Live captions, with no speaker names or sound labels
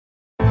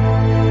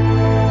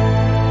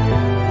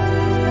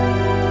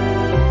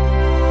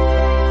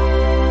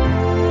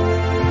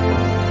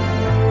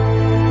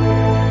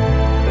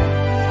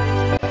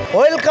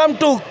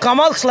Welcome to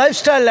Kamal's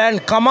lifestyle and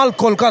Kamal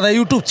Kolkata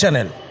YouTube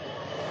channel.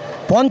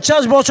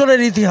 50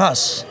 বছরের ইতিহাস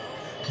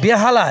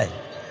বেহালায়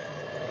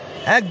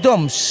একদম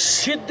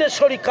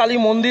সিদ্ধেশ্বরী কালী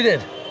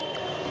মন্দিরের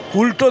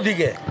উল্টো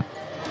দিকে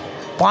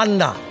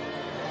পান্না।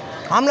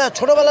 আমরা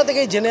ছোটোবেলা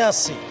থেকেই জেনে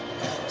আসছি,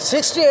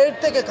 68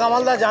 থেকে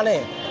কামালদা জানে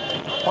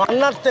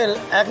পান্নার তেল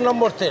 1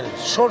 নম্বর তেল,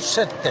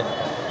 সর্ষের তেল।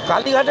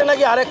 কালীঘাটে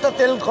নাকি আরেকটা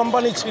তেল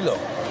কোম্পানি ছিল।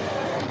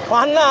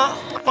 পান্না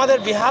আমাদের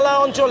বেহালা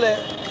অঞ্চলে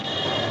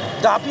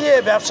দাপিয়ে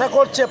ব্যবসা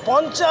করছে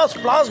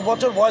 50+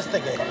 বছর বয়স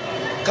থেকে।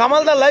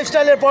 কামালদার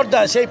লাইফস্টাইলের পর্দা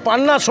সেই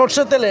পান্না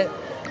সর্ষে তেলে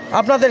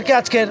আপনাদেরকে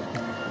আজকের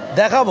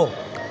দেখাবো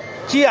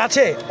কি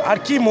আছে আর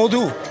কি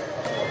মধু।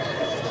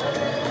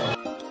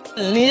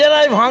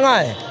 নিজেরাই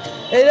ভাঙায়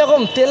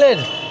এইরকম তেলের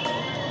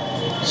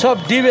সব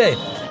ডিবে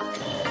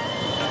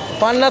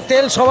পান্না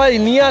তেল সবাই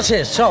নিয়ে আসে,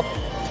 সব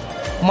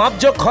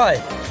মাপজোক হয়,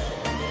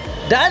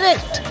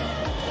 ডাইরেক্ট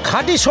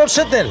খাঁটি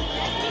সর্ষে তেল।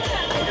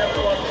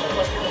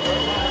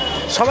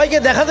 সবাইকে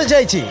দেখাতে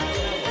চাইছি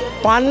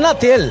পান্না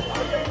তেল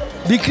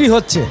বিক্রি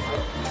হচ্ছে।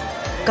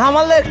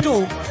 কামালদা একটু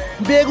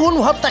বেগুন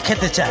ভর্তা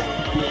খেতে চায়,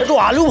 একটু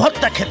আলু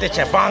ভর্তা খেতে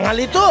চায়,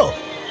 বাঙালি তো।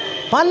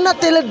 পান্না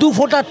তেলের 2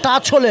 ফোঁটা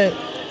টাচ হলে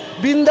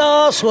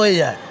বিন্দাস হয়ে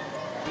যায়।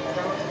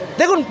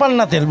 দেখুন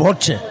পান্না তেল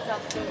ভরছে।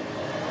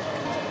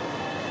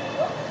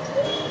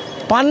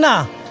 পান্না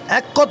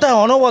এক কথায়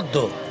অনবদ্য,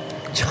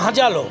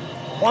 ঝাঁঝালো,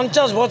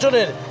 50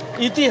 বছরের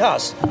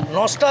ইতিহাস,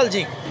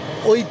 নস্টালজিক,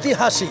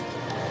 ঐতিহাসিক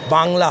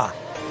বাংলা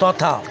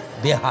তথা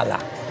বেহালা।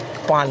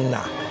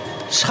 পান্না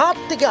 7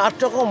 থেকে 8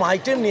 রকম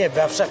আইটেম নিয়ে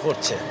ব্যবসা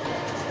করছে।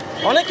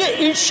 অনেকে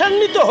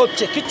ঈর্ষান্বিত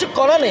হচ্ছে, কিছু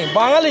করা নেই,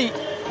 বাঙালি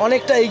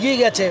অনেকটা এগিয়ে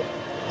গেছে।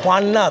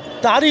 পান্না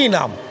তারই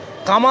নাম,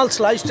 কামালস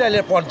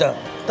লাইফস্টাইলের পর্দা,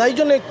 তাই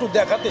জন্য একটু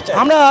দেখাতে চাই।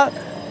 আমরা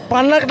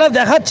পান্নাটা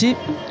দেখাচ্ছি,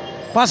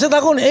 পাশে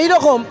থাকুন। এই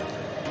রকম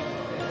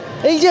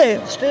এই যে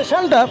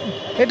স্টেশনটা,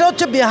 এটা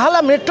হচ্ছে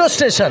বেহালা মেট্রো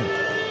স্টেশন।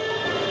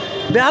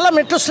 বেহালা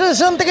মেট্রো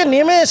স্টেশন থেকে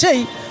নেমে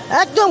এসেই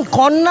একদম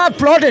কর্নার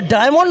প্লটে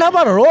ডায়মন্ড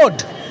হারবার রোড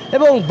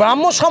এবং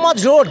ব্রাহ্ম সমাজ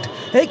রোড,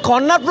 এই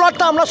কর্নার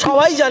প্লটটা আমরা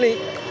সবাই জানি।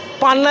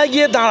 পান্নায়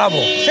গিয়ে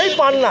দাঁড়াবো, সেই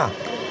পান্না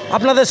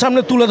আপনাদের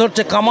সামনে তুলে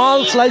ধরছে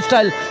কামালস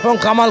লাইফস্টাইল এবং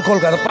কামাল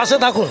কলকাতা। পাশে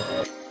থাকুন।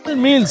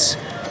 মিলস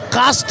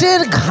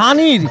কাস্টের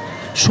ঘানির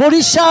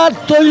সরিষার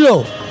তৈল,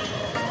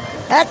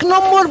 1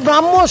 নম্বর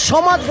ব্রাহ্ম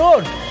সমাজ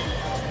রোড,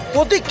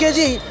 প্রতি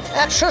কেজি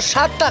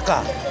 160 টাকা।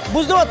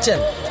 বুঝতে পারছেন,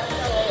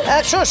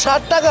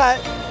 160 টাকায়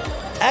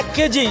 1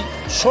 কেজি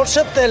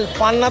সর্ষের তেল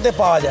পান্নাতে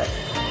পাওয়া যায়।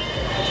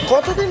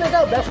 কতদিন এটা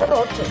ব্যবসাটা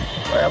হচ্ছে?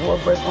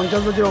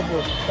 50 বছর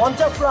ওপর।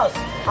 50+।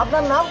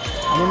 আপনার নাম?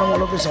 আমার নাম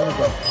অলকে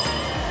সরকার।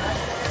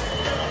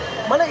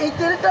 মানে এই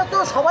তেলটা তো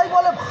সবাই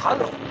বলে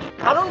ভালো,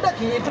 কারণটা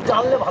কি একটু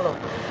জানলে ভালো।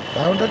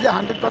 কারণটা যে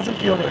 100%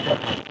 পিওর এটা।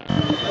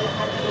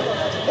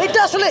 এটা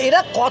আসলে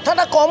এরা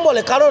কথাটা কম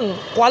বলে, কারণ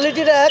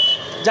কোয়ালিটিটা এক।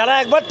 যারা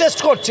একবার টেস্ট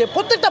করছে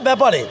প্রত্যেকটা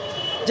ব্যাপারে,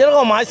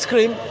 যেরকম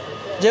আইসক্রিম,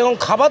 যেরকম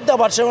খাবার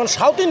দাবার, সেরকম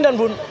সাউথ ইন্ডিয়ান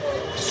ফুড,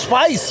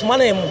 স্পাইস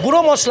মানে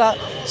গুঁড়ো মশলা,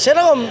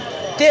 সেরকম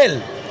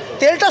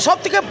তেলটা সব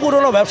থেকে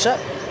পুরনো ব্যবসা।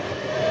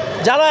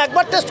 যারা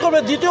একবার টেস্ট করবে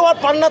দ্বিতীয়বার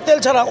পান্নার তেল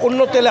ছাড়া অন্য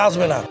তেলে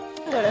আসবে না।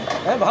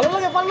 হ্যাঁ, ভালো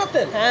লাগে পান্নার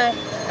তেল। হ্যাঁ,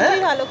 খুবই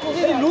ভালো,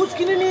 খুবই ভালো। লুজ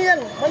কিনে নিয়ে যান,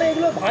 মানে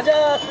এগুলো ভাজা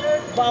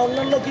বা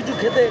অন্যান্য কিছু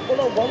খেতে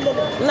কোনো গন্ধ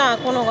নেই? না,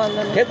 কোনো গন্ধ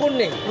নেই, ঠেকুর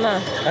নেই। না।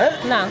 হ্যাঁ,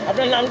 না।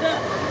 আপনার নামটা?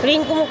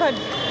 রিঙ্কু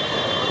মুখার্জি।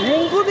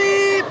 রিঙ্কুদি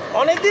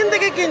অনেক দিন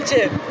থেকে কিনছে,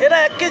 এরা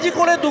 1 কেজি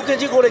করে 2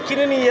 কেজি করে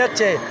কিনে নিয়ে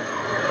যাচ্ছে।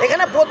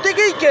 এখানে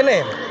প্রত্যেকেই কেনে।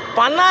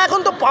 পান্না এখন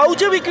তো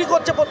পাউচে বিক্রি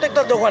করছে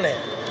প্রত্যেকটা দোকানে।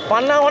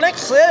 পান্না অনেক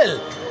সেল,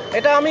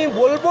 এটা আমি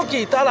বলবো কি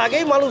তার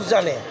আগেই মানুষ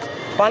জানে।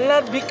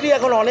 পান্নার বিক্রি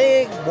এখন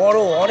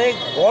অনেক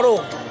বড়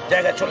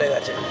জায়গায় চলে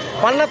গেছে।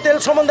 পান্নার তেল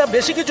সম্বন্ধে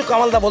বেশি কিছু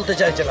কামালদা বলতে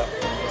চাইছে না।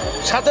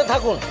 সাথে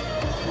থাকুন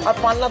আর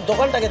পান্নার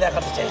দোকানটাকে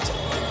দেখাতে চাইছে।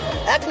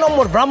 1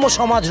 নম্বর ব্রাহ্ম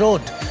সমাজ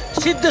রোড,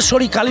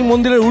 সিদ্ধেশ্বরী কালী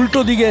মন্দিরের উল্টো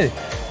দিকে,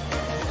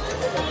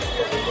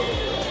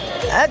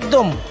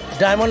 একদম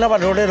ডায়মন্ড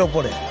হারবার রোডের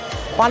ওপরে।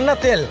 পান্না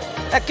তেল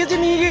 1 কেজি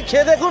নিয়ে গিয়ে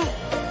খেয়ে দেখুন,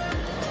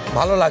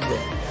 ভালো লাগবে।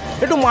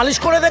 একটু মালিশ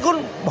করে দেখুন,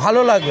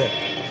 ভালো লাগবে।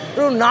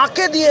 একটু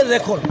নাকে দিয়ে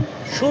দেখুন,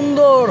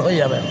 সুন্দর হয়ে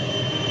যাবেন।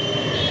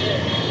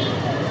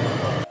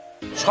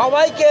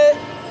 সবাইকে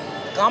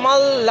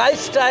কামাল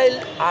লাইফস্টাইল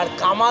আর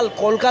কামাল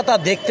কলকাতা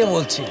দেখতে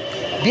বলছি।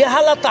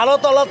 বেহালা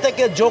তারাতলা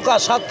থেকে জোকা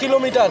 7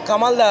 কিলোমিটার।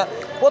 কামালদা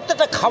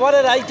প্রত্যেকটা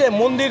খাবারের আইটেম,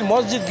 মন্দির,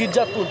 মসজিদ,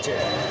 গির্জা তুলছে।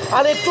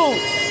 আর একটু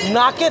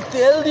নাকে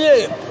তেল দিয়ে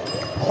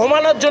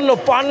ঘুমানোর জন্য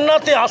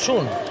পান্নাতে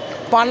আসুন।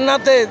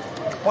 পান্নাতে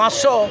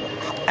 500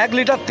 1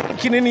 লিটার তেল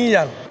কিনে নিয়ে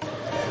যান,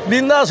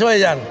 বিন্দাস হয়ে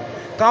যান।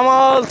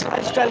 কামাল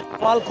লাইফস্টাইল,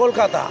 কামাল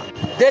কলকাতা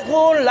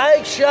দেখুন,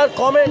 লাইক, শেয়ার,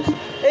 কমেন্ট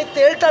এই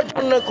তেলটার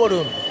জন্য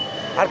করুন।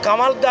 আর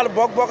কামালদার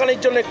বকবকানির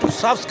জন্য একটু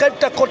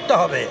সাবস্ক্রাইবটা করতে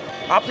হবে।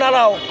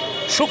 আপনারাও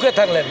সুখে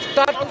থাকলেন।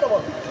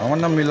 আমার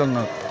নাম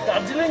মিলননাথ।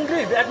 দার্জিলিং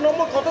লিফ 1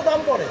 নম্বর কত দাম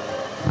পড়ে?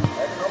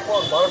 1 নম্বর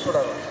 1200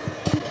 টাকা।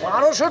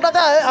 1200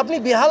 টাকায় আপনি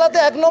বেহালাতে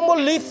 1 নম্বর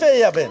লিফ পেয়ে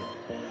যাবেন।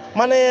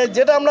 মানে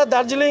যেটা আমরা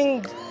দার্জিলিং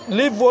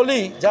লিফ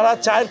বলি, যারা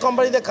চায়ের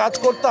কোম্পানিতে কাজ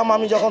করতাম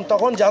আমি যখন,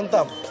 তখন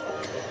জানতাম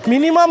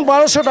মিনিমাম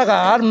 1200 টাকা।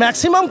 আর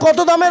ম্যাক্সিমাম কত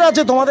দামের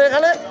আছে তোমাদের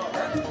এখানে?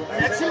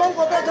 ম্যাক্সিমাম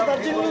কত আছে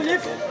দার্জিলিং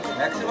লিফ?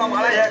 ম্যাক্সিমাম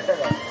 2,500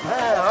 টাকা।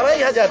 হ্যাঁ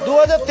 2,500,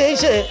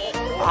 2023-এ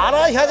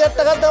 2,500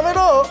 টাকার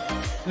দামেরও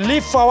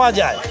লিফ পাওয়া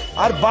যায়,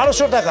 আর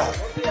 1200 টাকা।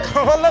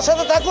 কামালদার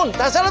সাথে থাকুন।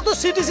 তাছাড়া তো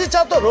সিটিসি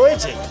চা তো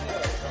রয়েছে।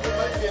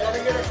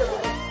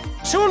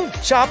 শুন,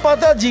 চা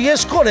পাতা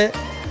জিজ্ঞেস করে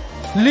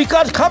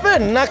লিকার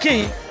খাবেন নাকি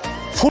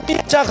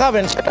ফুটিয়ে চা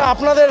খাবেন সেটা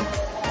আপনাদের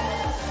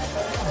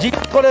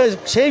জিজ্ঞেস করে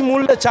সেই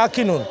মূল্যে চা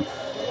কিনুন।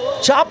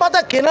 চা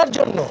পাতা কেনার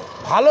জন্য,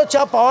 ভালো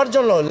চা পাওয়ার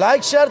জন্য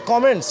লাইক, শেয়ার,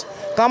 কমেন্টস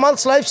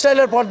কামালস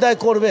লাইফস্টাইলের পর্দায়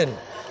করবেন।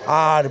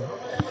 আর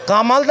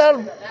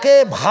কামালদারকে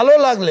ভালো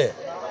লাগলে,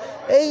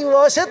 এই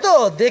বয়সে তো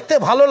দেখতে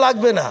ভালো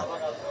লাগবে না,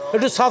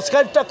 একটু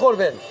সাবস্ক্রাইবটা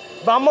করবেন।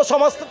 ব্রাহ্ম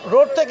সমাজ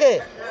রোড থেকে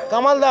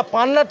কামালদা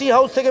পান্না টি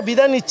হাউস থেকে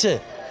বিদায় নিচ্ছে।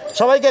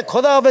 সবাইকে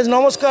খোদা হাফেজ,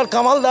 নমস্কার।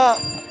 কামালদা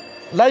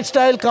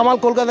লাইফস্টাইল, কামাল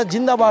কলকাতা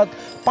জিন্দাবাদ,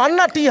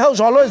 পান্না টি হাউস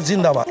অলওয়েজ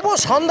জিন্দাবাদ। শুভ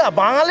সন্ধ্যা।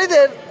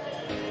 বাঙালিদের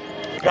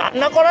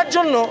রান্না করার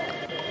জন্য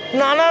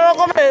নানা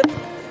রকমের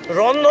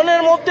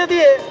রন্ধনের মধ্যে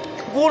দিয়ে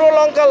গুঁড়ো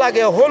লঙ্কা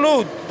লাগে,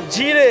 হলুদ,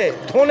 জিরে,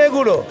 ধনে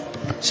গুঁড়ো,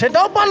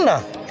 সেটাও পান্না।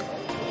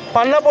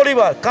 পান্না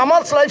পরিবার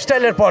কামালস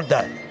লাইফস্টাইলের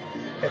পর্দায়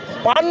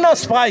পান্না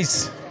স্পাইস।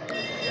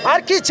 আর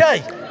কি চাই?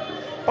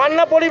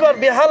 পান্না পরিবার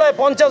বেহালায়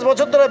 50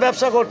 বছর ধরে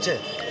ব্যবসা করছে।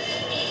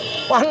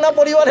 পান্না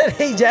পরিবারের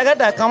এই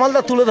জায়গাটা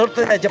কামালদা তুলে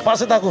ধরতে চাইছে,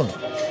 পাশে থাকুন।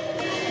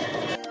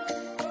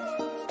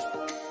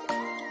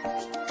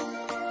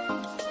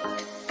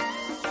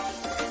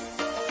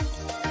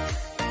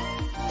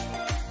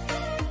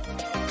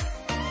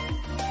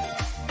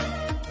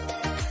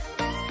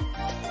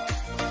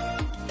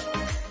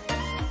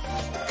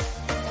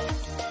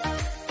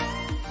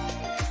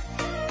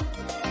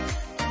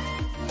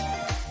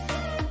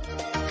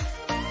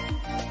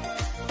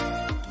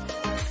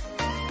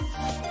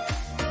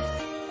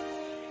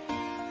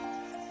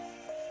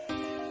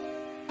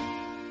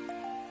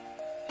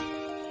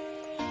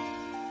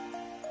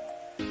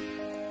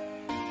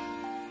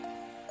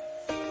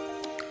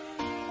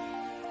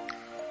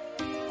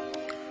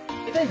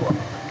 এটাই বল,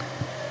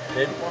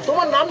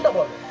 তোমার নামটা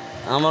বল।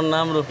 আমার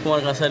নাম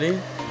রূপকুমার কাছারি।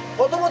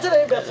 কত বছর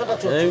এই ব্যবসাটা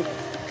চলছে? এই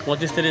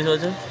 25-30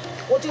 বছর।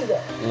 25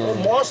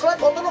 মশলা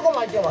কত রকম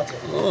আইটেম আছে?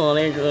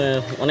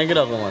 অনেক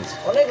রকম আছে।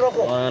 অনেক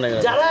রকম। অনেক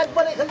রকম। যারা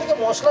একবার এখান থেকে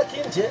মশলা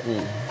কিনছে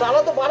তারা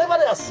তো বারে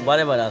বারে আসছে।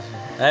 বারে বারে আসবে,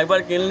 একবার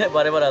কিনলে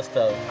বারে বারে আসতে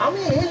হবে।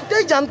 আমি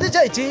এইটাই জানতে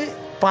চাইছি,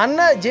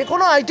 পান্নায় যে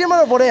কোনো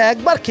আইটেমের উপরে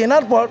একবার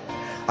কেনার পর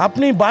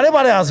আপনি বারে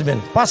বারে আসবেন,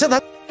 পাশে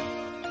থাক।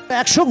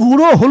 100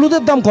 গুঁড়ো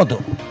হলুদের দাম কত?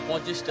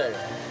 25 টাকা।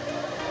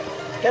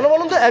 কেন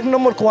বলুন তো? 1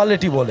 নম্বর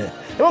কোয়ালিটি বলে।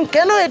 এবং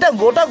কেন এটা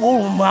গোটা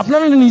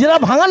আপনারা নিজেরা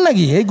ভাঙান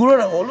নাকি এই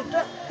গুঁড়োটা,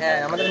 হলুদটা? হ্যাঁ,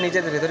 আমাদের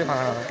নিজেদের ভেতরে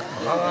ভাঙানো হয়।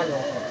 ভাঙানো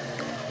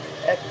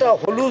একটা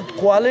হলুদ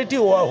কোয়ালিটি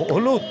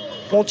হলুদ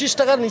 25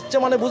 টাকা নিচ্ছে,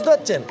 মানে বুঝতে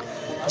পারছেন?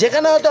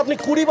 যেখানে হয়তো আপনি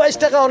 20-22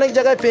 টাকা অনেক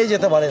জায়গায় পেয়ে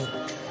যেতে পারেন।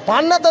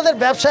 পান্না তাদের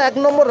ব্যবসা 1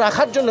 নম্বর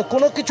রাখার জন্য,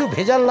 কোনো কিছু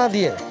ভেজাল না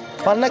দিয়ে,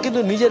 পান্না কিন্তু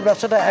নিজের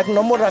ব্যবসাটা 1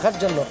 নম্বর রাখার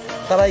জন্য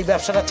তারা এই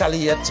ব্যবসাটা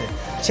চালিয়ে যাচ্ছে।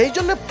 সেই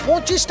জন্য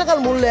 25 টাকার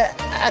মূল্যে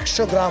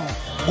 100 গ্রাম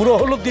গুঁড়ো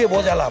হলুদ দিয়ে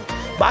বোঝালাম।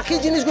 বাকি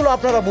জিনিসগুলো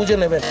আপনারা বুঝে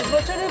নেবেন।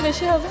 বছরের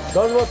বেশি হবে।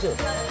 10 বছর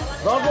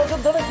 10 বছর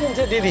ধরে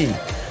কিনছে দিদি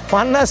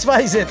পান্না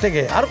স্পাইসের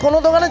থেকে। আর কোনো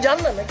দোকানে যান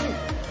না নাকি?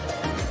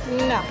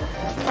 না,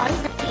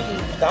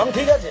 দাম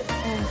ঠিক আছে?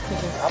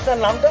 আপনার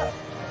নামটা?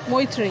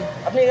 মৈত্রী।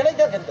 আপনি এখানেই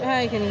থাকেন তো?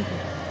 হ্যাঁ, এখানেই।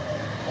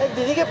 এক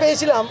দিদিকে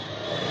পেয়েছিলাম,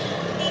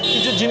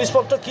 কিছু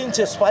জিনিসপত্র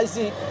কিনছে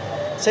স্পাইসি,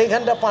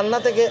 সেইখানটা পান্না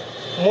থেকে।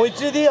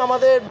 মৈত্রী দি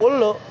আমাদের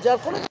বললো, যার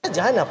কোনো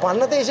যায় না,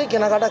 পান্নাতে এসে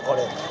কেনাকাটা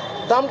করে।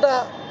 দামটা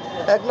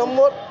 1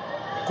 নম্বর,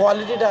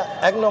 কোয়ালিটিটা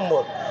 1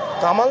 নম্বর।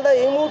 কামালদা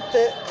এই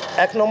মুহূর্তে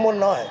 1 নম্বর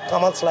নয়,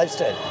 কামালস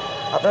লাইফস্টাইল।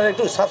 আপনারা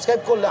একটু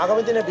সাবস্ক্রাইব করলে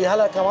আগামী দিনে বিহাল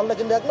আর কামালদা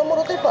কিন্তু 1 নম্বর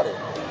হতেই পারে।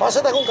 পাশে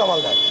থাকুন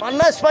কামালদা।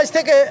 পান্না স্পাইস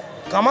থেকে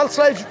কামালস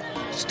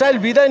লাইফস্টাইল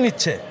বিদায়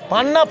নিচ্ছে।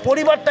 পান্না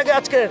পরিবারটাকে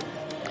আজকে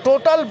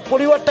টোটাল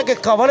পরিবারটাকে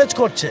কভারেজ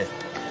করছে।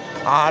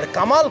 আর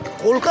কামাল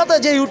কলকাতা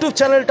যে ইউটিউব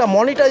চ্যানেলটা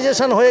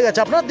মনিটাইজেশন হয়ে গেছে,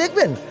 আপনারা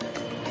দেখবেন।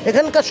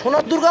 এখানকার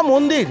সোনার দুর্গা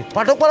মন্দির,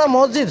 পাঠকপাড়া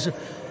মসজিদ,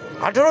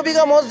 18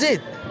 বিঘা মসজিদ,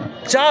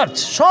 চার্চ,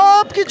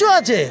 সব কিছু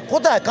আছে।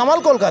 কোথায়? কামাল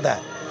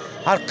কলকাতায়।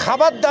 আর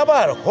খাবার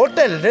দাবার,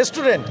 হোটেল,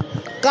 রেস্টুরেন্ট,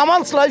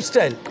 কামালস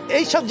লাইফস্টাইল,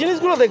 এই সব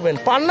জিনিসগুলো দেখবেন।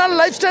 পান্নার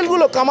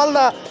লাইফস্টাইলগুলো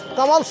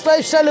কামালস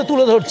লাইফস্টাইলে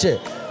তুলে ধরছে।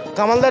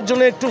 কামালদার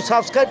জন্য একটু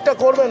সাবস্ক্রাইবটা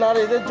করবেন, আর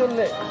এদের জন্য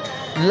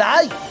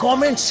লাইক,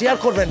 কমেন্ট, শেয়ার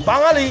করবেন।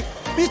 বাঙালি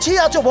পিছিয়ে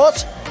আছো বস,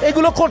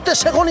 এগুলো করতে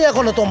শেখোনি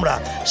এখনো তোমরা।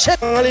 সে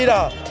বাঙালিরা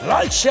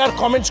লাইক, শেয়ার,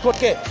 কমেন্টস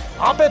করতে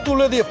আপে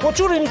তুলে দিয়ে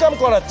প্রচুর ইনকাম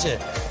করাচ্ছে।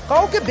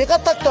 কাউকে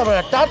বেকার থাকতে হবে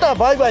না। টাটা,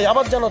 বাই বাই,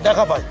 আবার যেন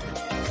দেখা পাই।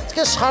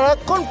 আজকে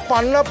সারাক্ষণ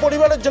পান্না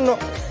পরিবারের জন্য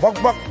বক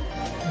বক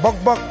বক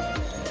বক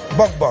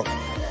বক বক।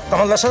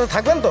 কামালদার সাথে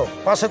থাকবেন তো?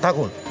 পাশে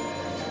থাকুন।